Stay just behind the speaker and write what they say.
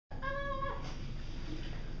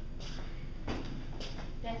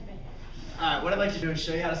what I'd like to do is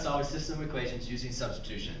show you how to solve a system of equations using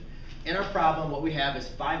substitution. In our problem, what we have is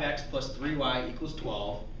 5x plus 3y equals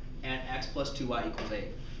 12 and x plus 2y equals 8.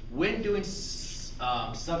 When doing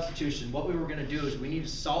substitution, what we were going to do is we need to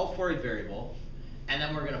solve for a variable, and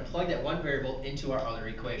then we're going to plug that one variable into our other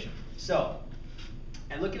equation. So,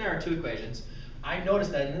 and looking at our two equations, I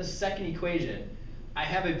noticed that in this second equation, I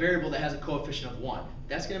have a variable that has a coefficient of 1.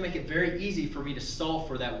 That's going to make it very easy for me to solve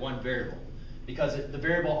for that one variable. Because the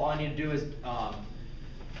variable, all I need to do is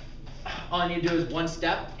one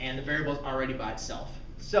step, and the variable is already by itself.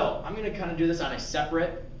 So I'm going to kind of do this on a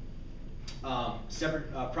separate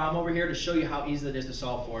problem over here to show you how easy it is to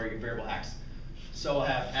solve for your variable x. So we'll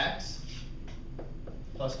have x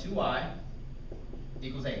plus 2y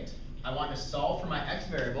equals 8. I want to solve for my x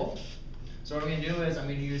variable. So what I'm going to do is I'm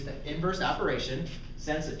going to use the inverse operation.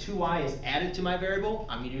 Since the 2y is added to my variable,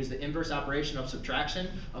 I'm going to use the inverse operation of subtraction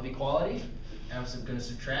of equality. And I'm going to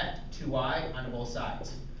subtract 2y onto both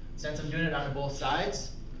sides. Since I'm doing it onto both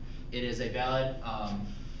sides, it is a valid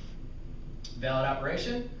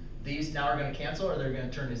operation. These now are going to cancel, or they're going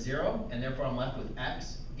to turn to 0, and therefore I'm left with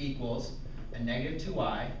x equals a negative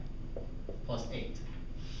 2y plus 8.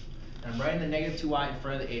 And I'm writing the negative 2y in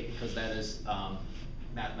front of the 8 because that is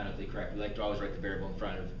mathematically correct. We like to always write the variable in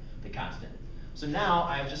front of the constant. So now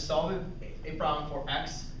I have just solved a problem for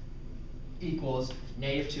x equals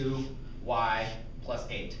negative 2y plus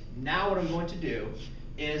 8. Now what I'm going to do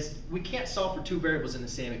is, we can't solve for two variables in the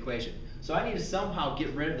same equation. So I need to somehow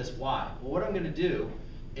get rid of this y. Well, what I'm going to do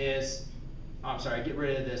is, get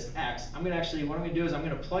rid of this x. What I'm going to do is I'm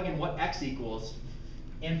going to plug in what x equals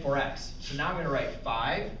in for x. So now I'm going to write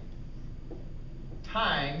 5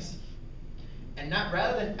 times, and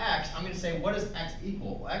rather than x, I'm going to say, what does x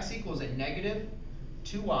equal? Well, x equals a negative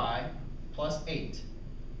 2y plus 8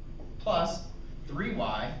 plus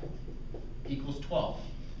 3y equals 12.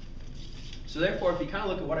 So therefore, if you kind of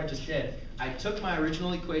look at what I just did, I took my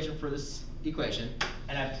original equation for this equation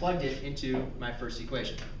and I plugged it into my first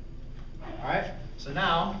equation. Alright, so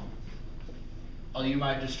now I'll use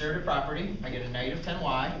my distributive property. I get a negative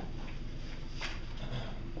 10y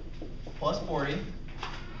plus 40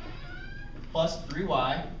 plus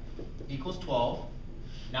 3y equals 12.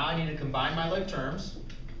 Now I need to combine my like terms.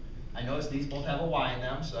 I notice these both have a y in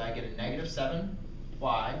them, so I get a negative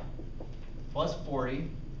 7y plus 40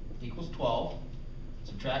 equals 12.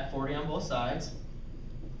 Subtract 40 on both sides.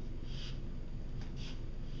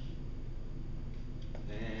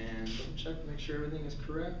 And double check to make sure everything is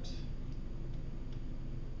correct.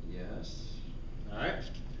 Yes. Alright.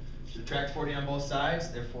 Subtract 40 on both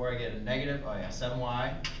sides, therefore I get a negative,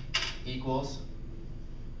 7y equals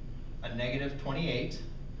a negative 28.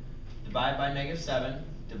 Divide by negative 7,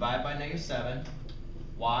 divide by negative 7,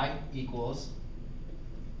 y equals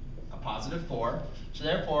a positive 4. So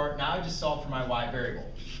therefore, now I just solve for my y variable.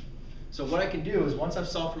 So what I can do is, once I've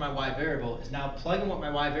solved for my y variable, is now plug in what my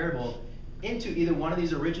y variable into either one of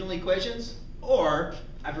these original equations, or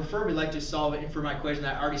I preferably like to solve it in for my equation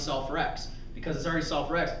that I already solved for x. Because it's already solved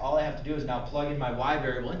for x, all I have to do is now plug in my y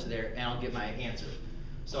variable into there, and I'll get my answer.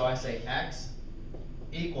 So I say x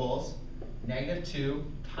equals negative 2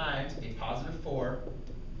 times a positive 4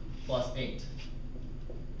 plus 8.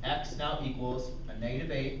 X now equals a negative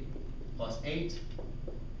 8 plus 8,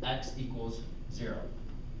 x equals 0.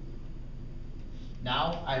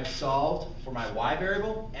 Now I've solved for my y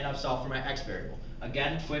variable and I've solved for my x variable.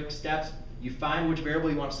 Again, quick steps. You find which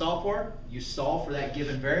variable you want to solve for, you solve for that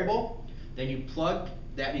given variable, then you plug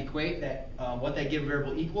that what that given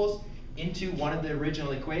variable equals into one of the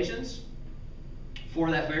original equations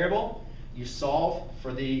for that variable. You solve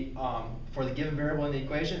for the given variable in the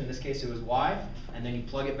equation. In this case, it was y, and then you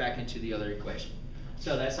plug it back into the other equation.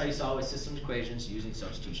 So that's how you solve a system of equations using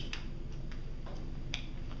substitution.